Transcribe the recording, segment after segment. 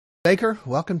Baker,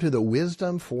 welcome to the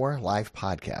Wisdom for Life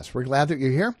podcast. We're glad that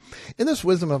you're here. In this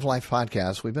Wisdom of Life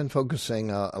podcast, we've been focusing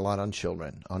a lot on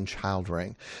children, on child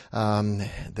rearing.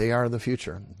 They are the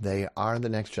future. They are the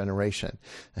next generation.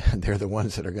 They're the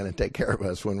ones that are going to take care of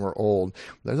us when we're old.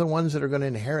 They're the ones that are going to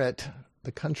inherit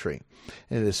the country.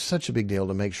 And it is such a big deal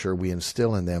to make sure we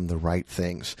instill in them the right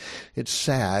things. It's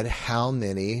sad how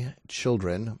many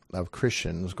children of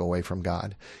Christians go away from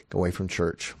God, go away from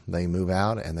church. They move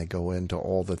out and they go into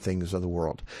all the things of the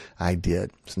world. I did.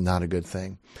 It's not a good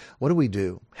thing. What do we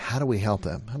do? How do we help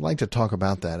them? I'd like to talk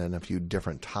about that in a few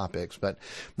different topics, but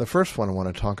the first one I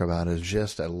want to talk about is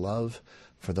just a love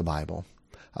for the Bible.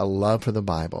 A love for the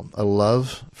Bible, a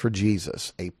love for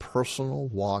Jesus, a personal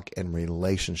walk and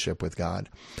relationship with God.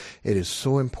 It is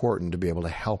so important to be able to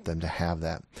help them to have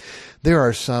that. There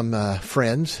are some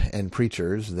friends and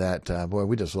preachers that,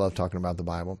 we just love talking about the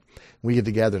Bible. We get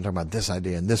together and talk about this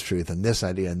idea and this truth and this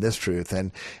idea and this truth.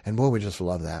 And boy, we just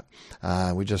love that.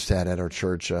 We just had at our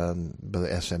church, Brother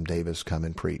S.M. Davis come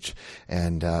and preach.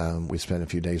 And we spent a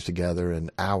few days together and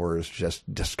hours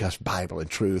just discuss Bible and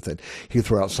truth. And he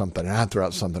threw out something and I threw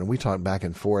out something. And we talked back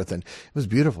and forth. And it was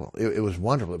beautiful. It was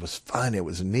wonderful. It was fun. It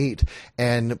was neat.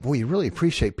 And boy, you really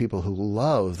appreciate people who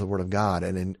love the Word of God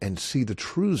and see the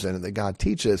truths in it that God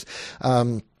teaches.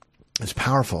 It's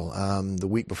powerful. The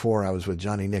week before, I was with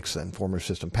Johnny Nixon, former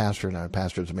assistant pastor, and I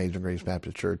pastored Amazing Grace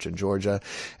Baptist Church in Georgia,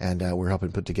 and we're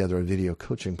helping put together a video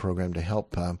coaching program to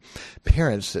help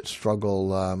parents that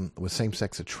struggle with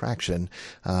same-sex attraction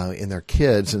in their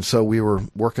kids. And so we were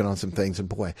working on some things, and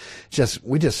boy,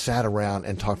 we just sat around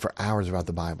and talked for hours about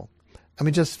the Bible. I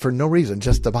mean, just for no reason,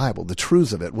 just the Bible, the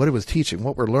truths of it, what it was teaching,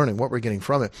 what we're learning, what we're getting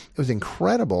from it. It was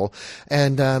incredible,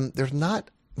 and there's not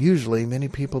usually many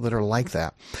people that are like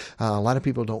that. A lot of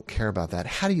people don't care about that.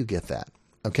 How do you get that?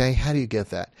 Okay, how do you get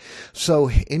that?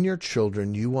 So in your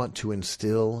children, you want to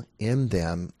instill in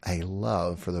them a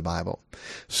love for the Bible.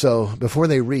 So before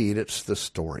they read, it's the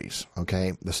stories,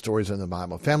 okay? The stories in the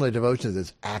Bible. Family Devotions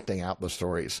is acting out the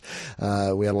stories.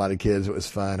 We had a lot of kids. It was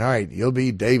fun. All right, you'll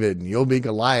be David, and you'll be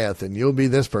Goliath, and you'll be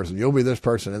this person, you'll be this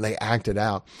person, and they acted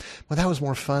out. Well, that was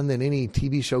more fun than any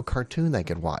TV show cartoon they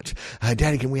could watch.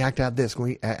 Daddy, can we act out this? Can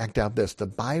we act out this? The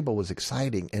Bible was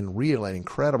exciting and real and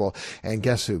incredible, and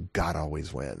guess who? God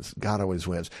always wins. God always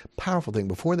wins. Powerful thing.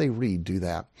 Before they read, do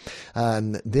that.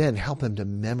 Then help them to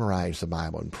memorize the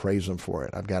Bible and praise them for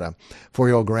it. I've got a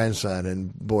 4-year-old grandson,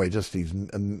 and boy, just he's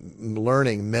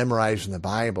learning, memorizing the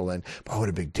Bible, and boy, what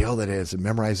a big deal that is to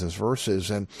memorize those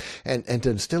verses and to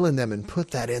instill in them and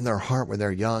put that in their heart when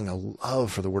they're young, a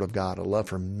love for the Word of God, a love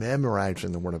for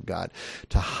memorizing the Word of God,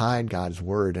 to hide God's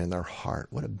Word in their heart.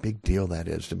 What a big deal that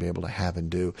is to be able to have and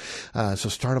do. So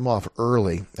start them off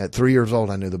early. At 3 years old,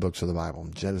 I knew the books of the Bible.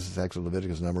 Genesis, Exodus,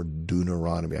 Leviticus, Number,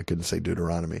 Deuteronomy. I couldn't say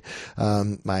Deuteronomy.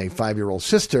 My 5-year-old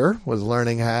sister was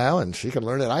learning how, and she can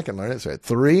learn it, I can learn it. So at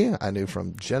 3, I knew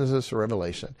from Genesis to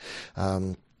Revelation.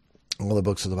 All the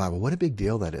books of the Bible. What a big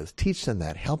deal that is. Teach them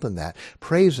that. Help them that.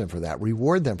 Praise them for that.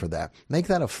 Reward them for that. Make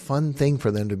that a fun thing for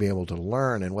them to be able to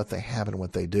learn and what they have and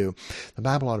what they do. The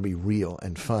Bible ought to be real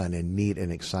and fun and neat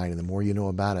and exciting. The more you know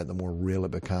about it, the more real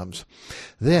it becomes.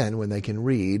 Then, when they can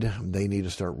read, they need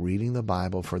to start reading the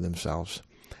Bible for themselves.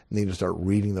 Need to start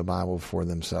reading the Bible for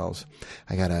themselves.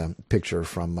 I got a picture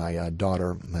from my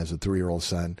daughter, who has a 3-year-old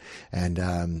son,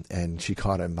 and she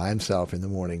caught him by himself in the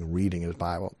morning reading his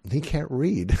Bible. He can't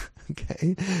read,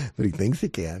 okay, but he thinks he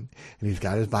can, and he's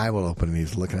got his Bible open and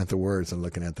he's looking at the words and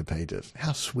looking at the pages.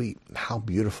 How sweet, how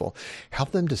beautiful.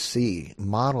 Help them to see,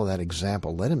 model that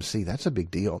example. Let them see that's a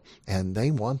big deal, and they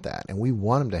want that, and we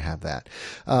want them to have that.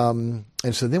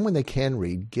 And so then when they can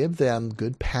read, give them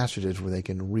good passages where they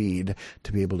can read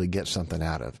to be able to get something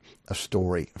out of a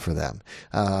story for them,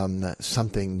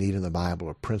 something neat in the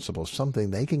Bible, a principle, something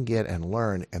they can get and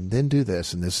learn, and then do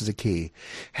this, and this is a key.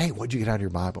 Hey, what did you get out of your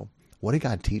Bible? What did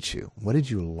God teach you? What did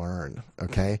you learn?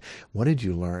 Okay? What did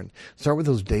you learn? Start with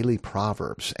those daily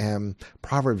Proverbs. And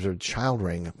Proverbs are child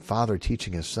rearing, father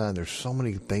teaching his son. There's so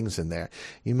many things in there.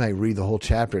 You may read the whole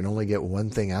chapter and only get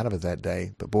one thing out of it that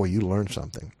day, but boy, you learned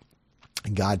something.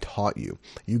 God taught you.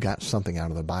 You got something out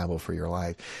of the Bible for your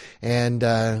life. And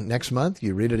next month,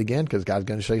 you read it again because God's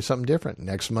going to show you something different.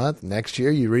 Next month, next year,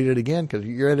 you read it again because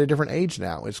you're at a different age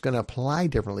now. It's going to apply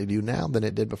differently to you now than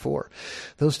it did before.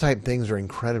 Those type things are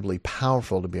incredibly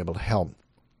powerful to be able to help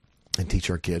And teach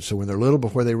our kids. So when they're little,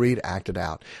 before they read, act it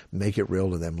out. Make it real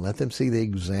to them. Let them see the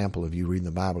example of you reading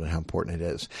the Bible and how important it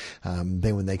is.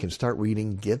 Then when they can start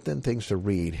reading, give them things to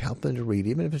read. Help them to read,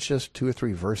 even if it's just 2 or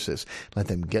 3 verses. Let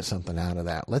them get something out of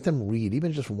that. Let them read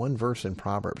even just 1 verse in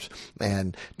Proverbs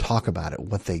and talk about it,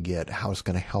 what they get, how it's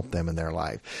going to help them in their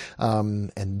life.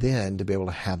 And then to be able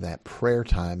to have that prayer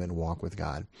time and walk with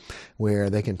God, where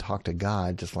they can talk to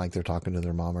God just like they're talking to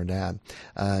their mom or dad.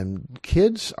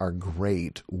 Kids are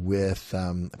great with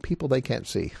people they can't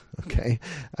see. Okay,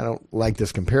 I don't like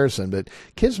this comparison, but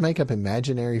kids make up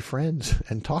imaginary friends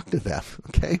and talk to them.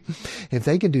 Okay, if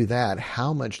they can do that,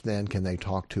 how much then can they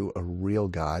talk to a real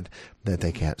God that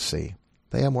they can't see?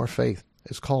 They have more faith.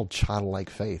 It's called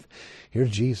childlike faith. Here's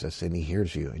Jesus, and he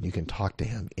hears you, and you can talk to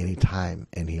him anytime,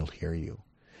 and he'll hear you.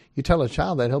 You tell a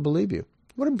child that, he'll believe you.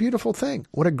 What a beautiful thing.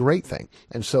 What a great thing.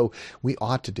 And so we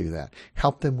ought to do that.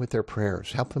 Help them with their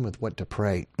prayers. Help them with what to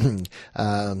pray. Boy,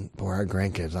 our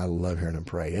grandkids, I love hearing them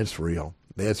pray. It's real.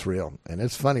 It's real. And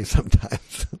it's funny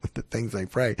sometimes with the things they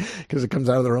pray, because it comes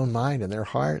out of their own mind and their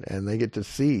heart, and they get to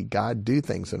see God do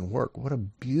things and work. What a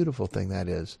beautiful thing that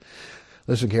is.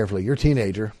 Listen carefully. Your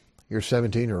teenager, your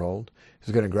 17-year-old,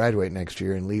 is going to graduate next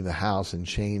year and leave the house and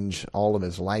change all of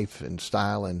his life and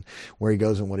style and where he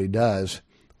goes and what he does.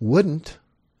 Wouldn't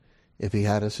if he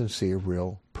had a sincere,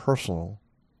 real, personal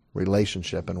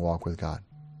relationship and walk with God.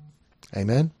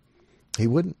 Amen? He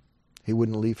wouldn't. He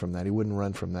wouldn't leave from that. He wouldn't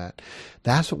run from that.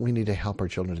 That's what we need to help our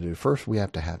children to do. First, we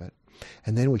have to have it.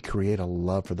 And then we create a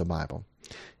love for the Bible.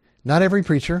 Not every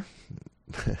preacher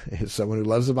is someone who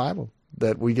loves the Bible,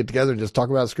 that we get together and just talk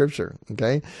about Scripture,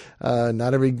 okay?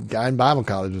 Not every guy in Bible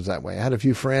college was that way. I had a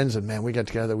few friends, and man, we got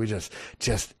together, we just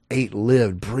ate,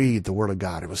 lived, breathed the Word of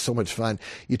God. It was so much fun.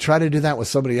 You try to do that with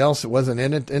somebody else that wasn't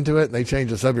into it, and they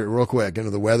change the subject real quick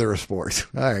into the weather or sports.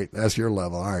 All right, that's your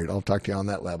level. All right, I'll talk to you on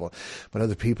that level. But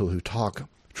other people who talk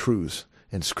truths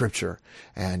and Scripture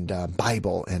and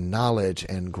Bible and knowledge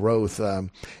and growth.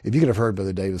 If you could have heard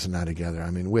Brother Davis and I together,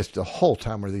 I mean, the whole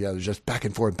time we're together, just back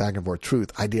and forth,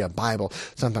 truth, idea, Bible,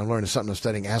 something I'm learning, something I'm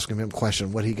studying, asking him a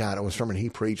question, what he got, it was a sermon he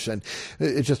preached, and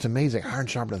it's just amazing. Iron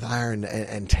sharpeneth iron,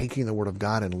 and taking the Word of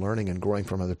God and learning and growing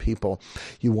from other people.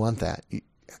 You want that.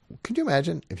 Could you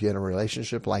imagine if you had a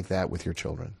relationship like that with your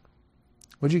children?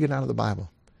 What did you get out of the Bible?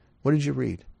 What did you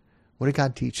read? What did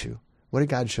God teach you? What did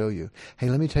God show you? Hey,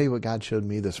 let me tell you what God showed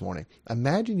me this morning.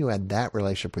 Imagine you had that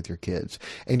relationship with your kids,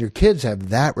 and your kids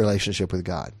have that relationship with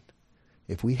God.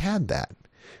 If we had that,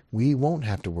 we won't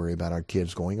have to worry about our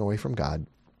kids going away from God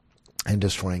and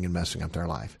destroying and messing up their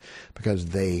life, because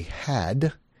they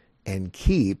had and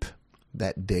keep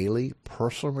that daily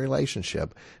personal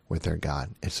relationship with their God.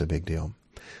 It's a big deal.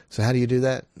 So how do you do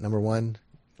that? Number 1,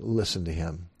 listen to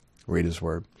him. Read his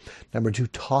word. Number 2,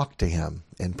 talk to him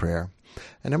in prayer.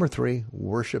 And number 3,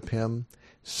 worship him,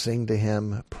 sing to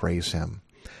him, praise him.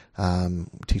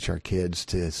 Teach our kids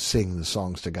to sing the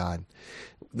songs to God.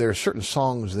 There are certain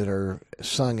songs that are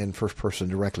sung in first person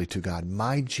directly to God.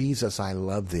 My Jesus, I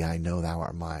love thee. I know thou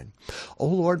art mine. O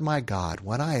Lord, my God,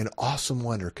 when I in awesome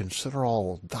wonder consider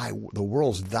all the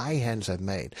worlds thy hands have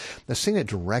made. Now sing it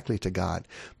directly to God.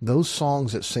 Those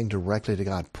songs that sing directly to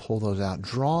God, pull those out.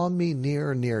 Draw me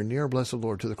near, blessed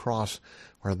Lord, to the cross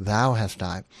where thou hast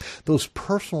died. Those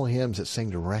personal hymns that sing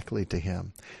directly to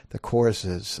him. The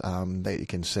choruses that you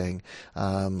can sing.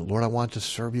 Lord, I want to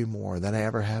serve you more than I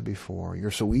ever have before.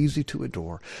 You're so easy to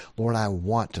adore. Lord, I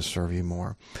want to serve you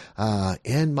more.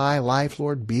 In my life,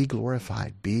 Lord, be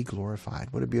glorified. Be glorified.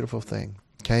 What a beautiful thing.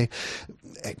 Okay?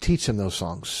 Teach them those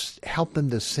songs. Help them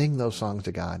to sing those songs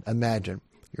to God. Imagine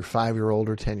your 5-year-old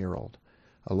or 10-year-old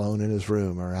alone in his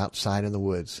room or outside in the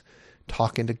woods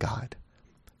talking to God,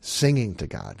 singing to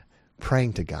God,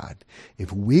 praying to God.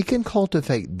 If we can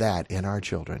cultivate that in our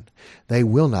children, they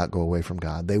will not go away from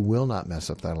God. They will not mess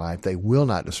up their life. They will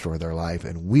not destroy their life.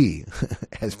 And we,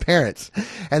 as parents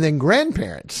and then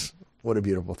grandparents, what a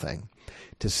beautiful thing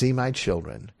to see my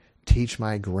children teach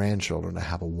my grandchildren to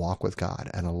have a walk with God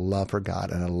and a love for God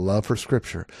and a love for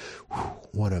Scripture.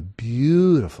 What a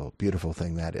beautiful, beautiful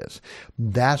thing that is.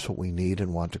 That's what we need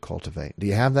and want to cultivate. Do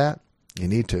you have that? You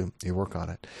need to. You work on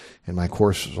it. And my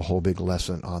course is a whole big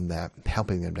lesson on that,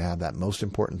 helping them to have that most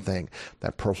important thing,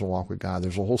 that personal walk with God.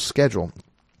 There's a whole schedule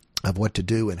of what to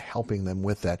do and helping them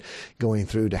with that, going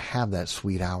through to have that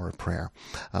sweet hour of prayer.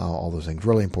 All those things,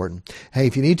 really important. Hey,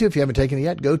 if you need to, if you haven't taken it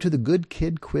yet, go to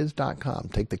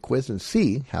thegoodkidquiz.com. Take the quiz and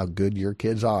see how good your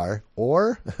kids are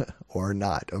or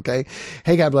not, okay?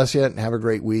 Hey, God bless you and have a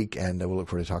great week, and we'll look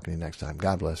forward to talking to you next time.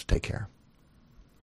 God bless. Take care.